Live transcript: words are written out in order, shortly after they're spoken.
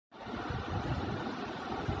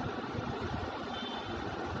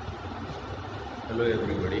Hello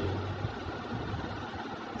everybody.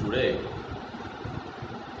 Today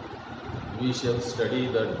we shall study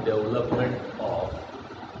the development of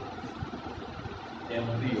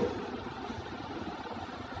embryo.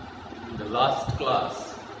 In the last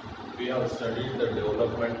class we have studied the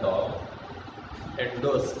development of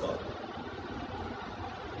endosperm.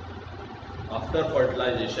 After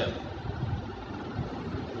fertilization,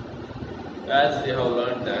 as we have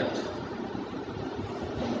learned that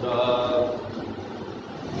the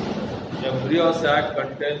embryo sac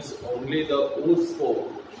contains only the oospore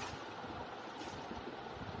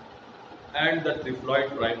and the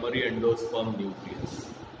triploid primary endosperm nucleus.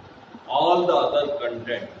 All the other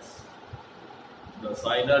contents, the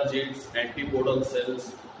synergids, antipodal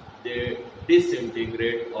cells, they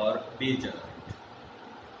disintegrate or degenerate.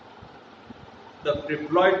 The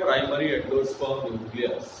triploid primary endosperm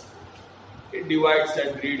nucleus, it divides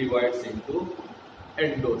and redivides into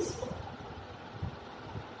endosperm.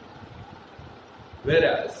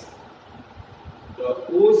 Whereas the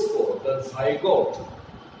oospore, the zygote,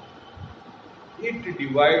 it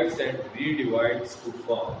divides and redivides to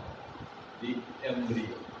form the embryo.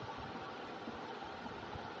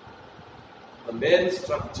 The main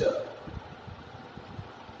structure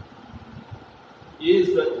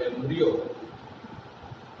is the embryo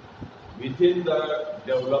within the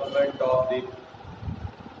development of the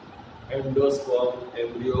endosperm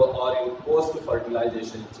embryo or in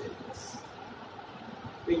post-fertilization changes.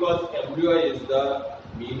 Because embryo is the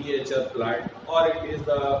miniature plant or it is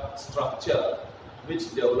the structure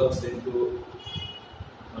which develops into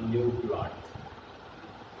a new plant.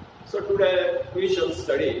 So today we shall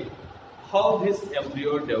study how this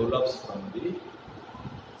embryo develops from the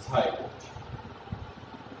zygote.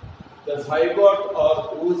 The zygote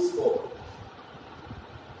or oospore,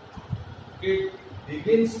 it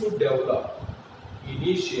begins to develop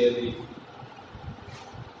initially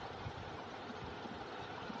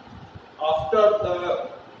after the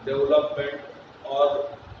development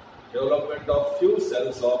of few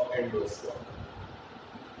cells of endosperm.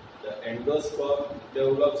 The endosperm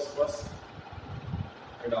develops first,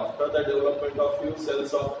 and after the development of few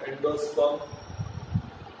cells of endosperm,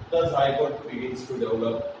 the zygote begins to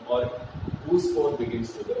develop or oospore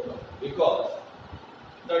begins to develop, because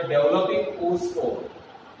the developing oospore,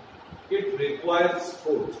 it requires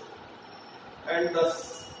food and the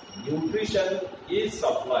nutrition is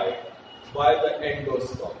supplied by the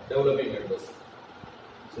endosperm, developing endosperm.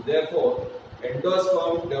 So therefore,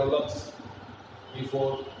 endosperm develops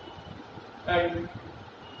before and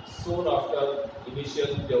soon after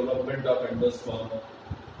initial development of endosperm,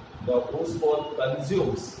 the oospore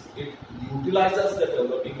consumes, it utilizes the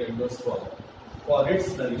developing endosperm for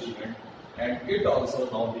its nourishment, and it also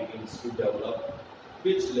now begins to develop,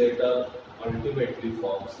 which later ultimately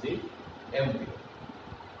forms the embryo.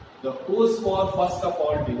 The oospore first of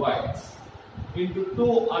all divides into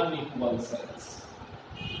two unequal cells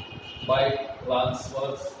by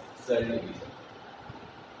transverse cell division.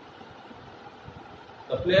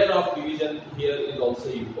 The plane of division here is also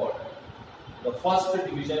important. The first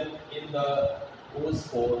division in the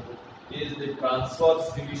oospore is the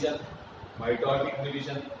transverse division, mitotic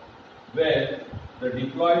division, where the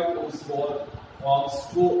diploid oospore forms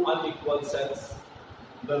two unequal cells.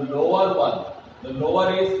 The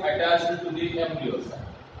lower is attached to the embryo sac.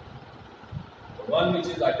 The one which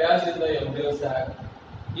is attached in the embryo sac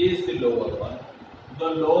is the lower one. The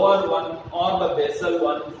lower one or the basal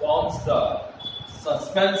one forms the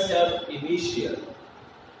suspensor initial,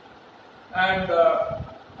 and the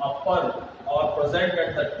upper or present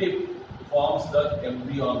at the tip forms the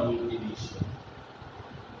embryonal initial.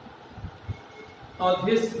 Now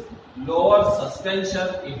this lower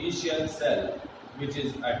suspensor initial cell, which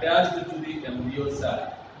is attached to the embryo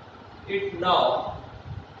sac, it now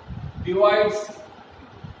divides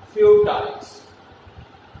few times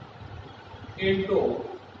into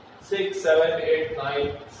 6, 7, 8,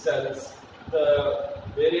 9 cells. The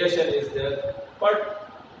variation is there,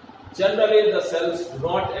 but generally the cells do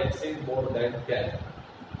not exceed more than 10.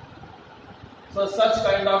 So such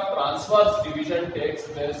kind of transverse division takes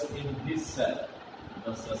place in this cell,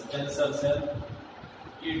 the suspensor cell.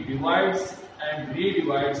 It divides and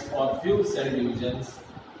redivides for few cell divisions,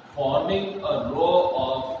 forming a row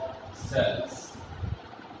of cells.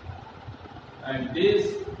 And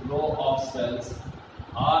these row of cells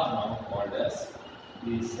are now called as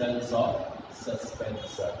the cells of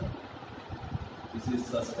suspensor. This is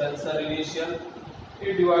suspensor initial.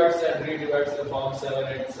 It divides and redivides to form 7,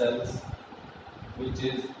 8 cells, which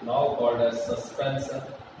is now called as suspensor.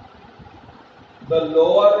 The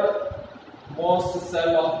lower most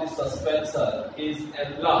cell of the suspensor is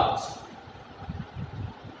enlarged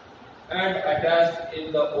and attached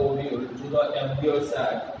in the ovule to the embryo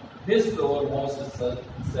sac. This lowermost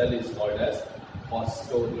cell is called as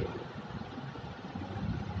ostomium.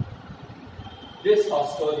 This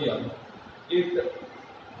ostomium, it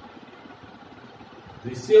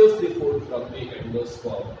receives the food from the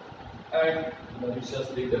endosperm and nourishes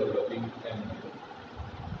the developing embryo.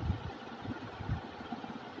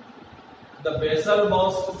 The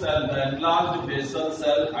basalmost cell, the enlarged basal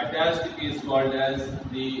cell attached is called as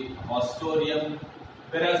the ostomium,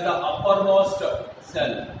 whereas the uppermost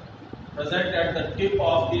cell present at the tip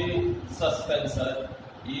of the suspensor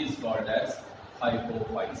is called as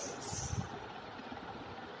hypophysis.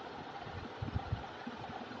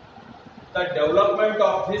 The development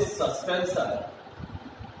of this suspensor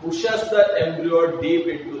pushes the embryo deep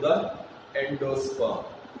into the endosperm.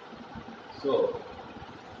 So,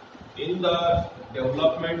 in the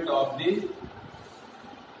development of the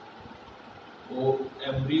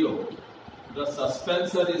embryo, the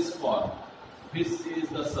suspensor is formed. This is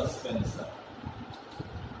the suspensor.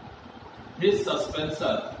 This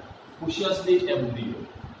suspensor pushes the embryo.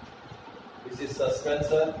 This is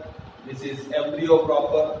suspensor. This is embryo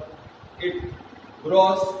proper. It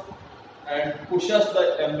grows and pushes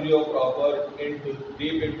the embryo proper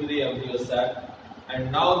deep into the embryo sac, and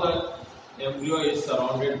now the embryo is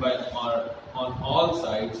surrounded by on all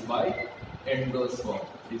sides by endosperm.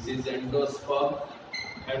 This is endosperm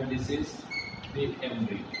and this is the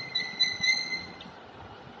embryo.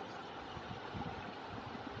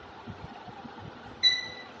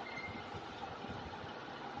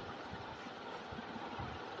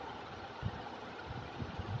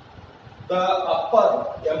 The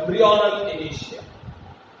upper embryonal initium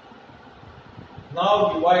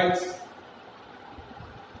now divides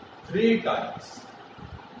 3 times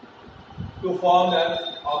to form an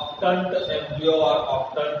octant embryo or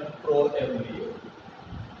octant proembryo.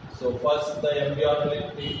 So first the embryonal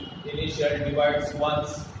initial divides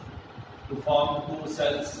once to form 2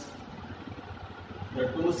 cells. The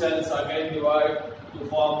 2 cells again divide to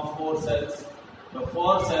form 4 cells. The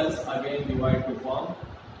 4 cells again divide to form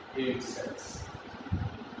 8 cells.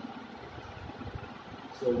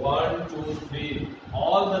 So 1, 2, 3,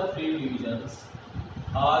 all the 3 divisions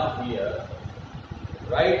are here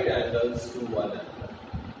right angles to one another.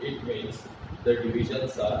 It means the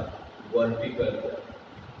divisions are vertical here.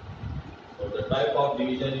 So the type of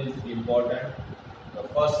division is important. The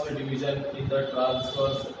first division in the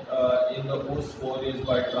transverse in the oospore is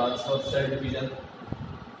by transverse cell division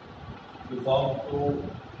to form 2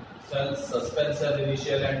 cells, suspensor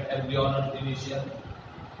initial and embryonal initial.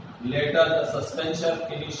 Later the suspension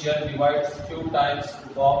initial divides few times to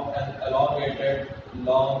form an elongated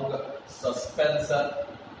long suspensor.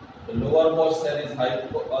 The lowermost cell is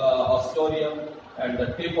ostomium and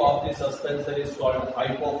the tip of the suspensor is called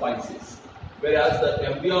hypophysis. Whereas the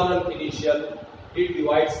embryonal initial, it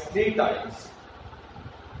divides 3 times.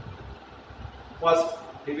 First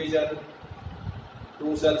division,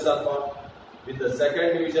 2 cells are formed. With the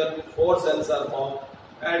second division, 4 cells are formed.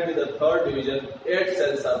 And with the third division, 8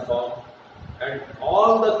 cells are formed. And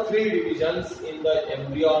all the 3 divisions in the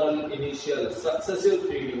embryonal initial, successive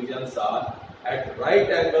 3 divisions are at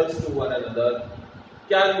right angles to one another.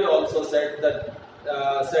 Can be also said that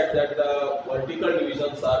the vertical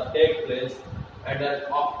divisions are take place and an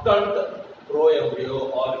octant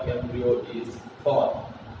proembryo or embryo is formed.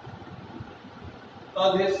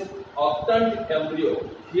 Now this octant embryo,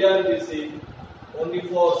 here we see only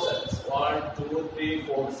 4 cells, 1, 2, 3,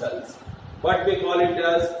 4 cells. But we call it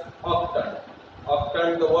as octant.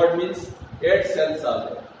 Octant, the word means 8 cells are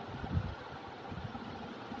there.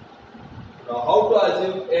 Now how to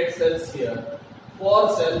assume 8 cells here? 4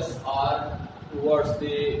 cells are towards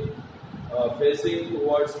the facing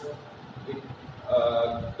towards the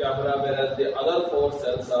camera, whereas the other 4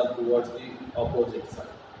 cells are towards the opposite side,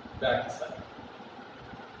 back side.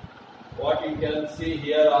 What you can see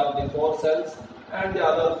here are the 4 cells and the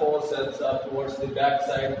other 4 cells are towards the back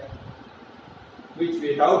side, which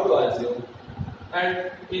we have to assume,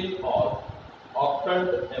 and in all,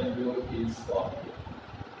 octant embryo is formed.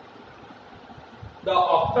 The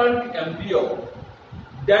octant embryo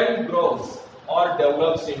then grows or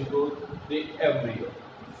develops into the embryo.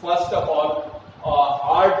 First of all, a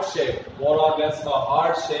heart-shaped, more or less a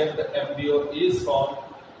heart-shaped embryo is formed,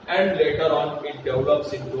 and later on it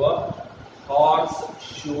develops into a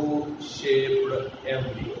horseshoe-shaped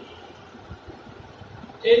embryo.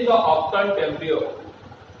 In the octant embryo,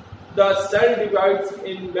 the cell divides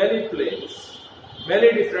in many planes.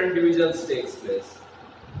 Many different divisions takes place.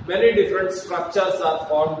 Many different structures are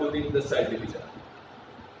formed during the cell division,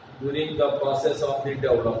 during the process of the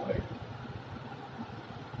development.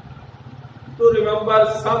 to remember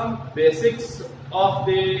some basics of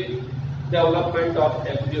the development of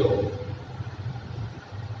embryo,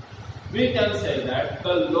 we can say that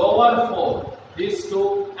the lower four, these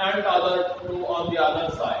two and other two on the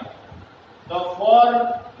other side, the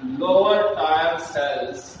four lower tier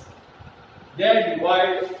cells, they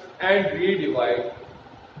divide and redivide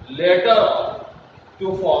later on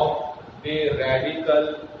to form the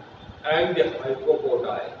radical and the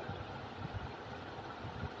hypocotyl.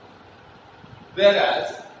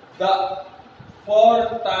 Whereas the four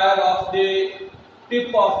tier of the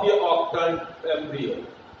tip of the octant embryo,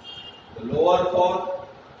 the lower four,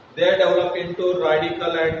 they develop into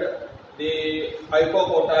radical and the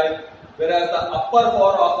hypocotyl, whereas the upper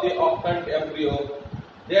four of the octant embryo,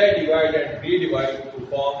 they divide and redivide to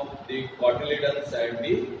form the cotyledons and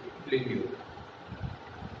the plumule.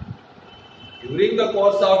 During the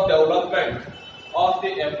course of development of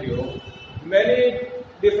the embryo, many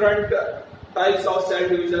different types of cell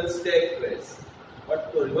divisions take place.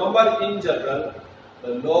 But to remember in general, the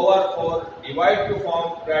lower four divide to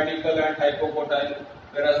form radical and hypocotyl,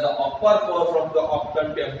 whereas the upper four from the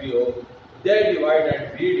octant embryo, they divide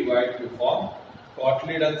and redivide to form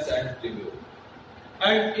cotyledons and plumule.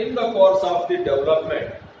 And in the course of the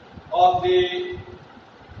development of the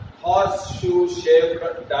horseshoe-shaped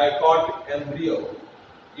dicot embryo,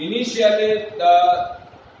 initially the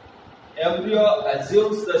embryo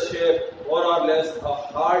assumes the shape more or less a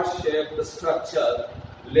heart-shaped structure.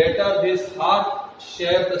 Later this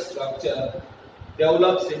heart-shaped structure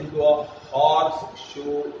develops into a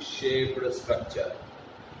horseshoe-shaped structure,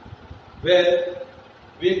 where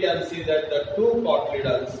we can see that the two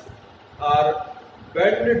cotyledons are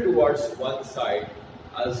bent towards one side,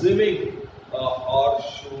 assuming a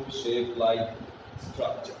horseshoe-shaped like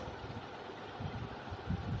structure.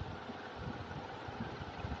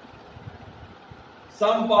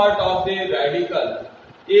 Some part of the radical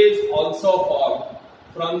is also formed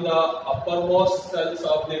from the uppermost cells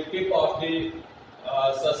of the tip of the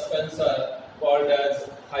suspensor called as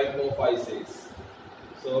hypophyses.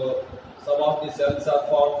 So some of the cells are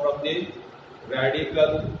formed from the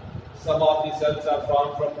radical, some of the cells are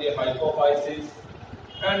formed from the hypophyses,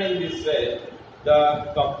 and in this way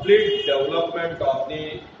the complete development of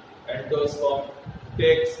the endosperm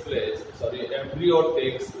embryo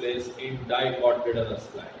takes place in dicotyledonous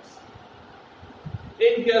plants.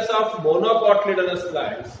 In case of monocotyledonous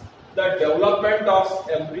plants, the development of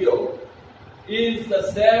embryo is the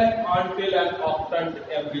same until an octant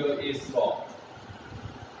embryo is formed.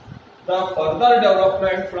 The further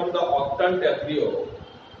development from the octant embryo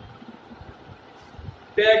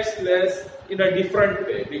takes place in a different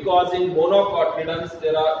way, because in monocotyledons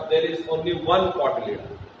there is only one cotyledon.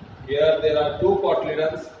 Here there are two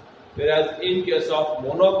cotyledons, whereas in case of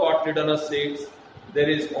monocotyledonous seeds there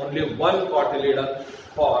is only one cotyledon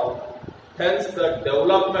formed. Hence the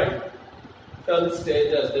developmental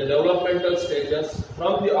stages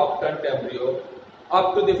from the octant embryo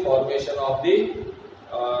up to the formation of the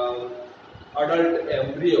adult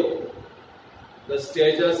embryo, the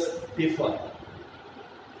stages differ.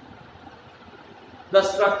 The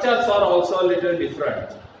structures are also a little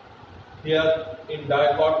different. Here in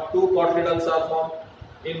dicot, two cotyledons are formed.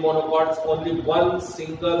 In monocots, only one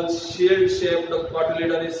single shield-shaped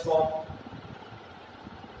cotyledon is formed.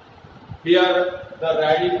 Here, the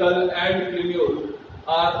radical and plumule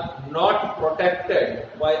are not protected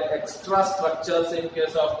by extra structures in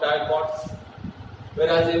case of dicots,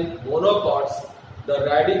 whereas in monocots, the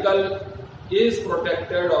radical is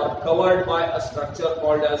protected or covered by a structure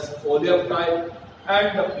called as coleoptile,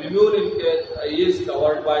 and the plumule is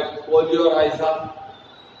covered by coleorhiza.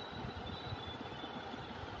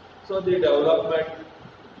 So the development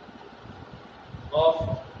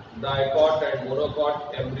of dicot and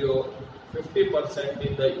monocot embryo, 50%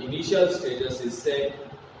 in the initial stages is same,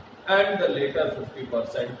 and the later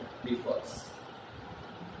 50% differs.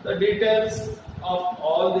 The details of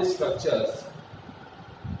all these structures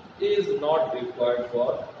is not required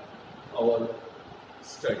for our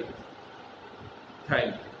study.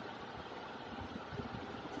 Thank you.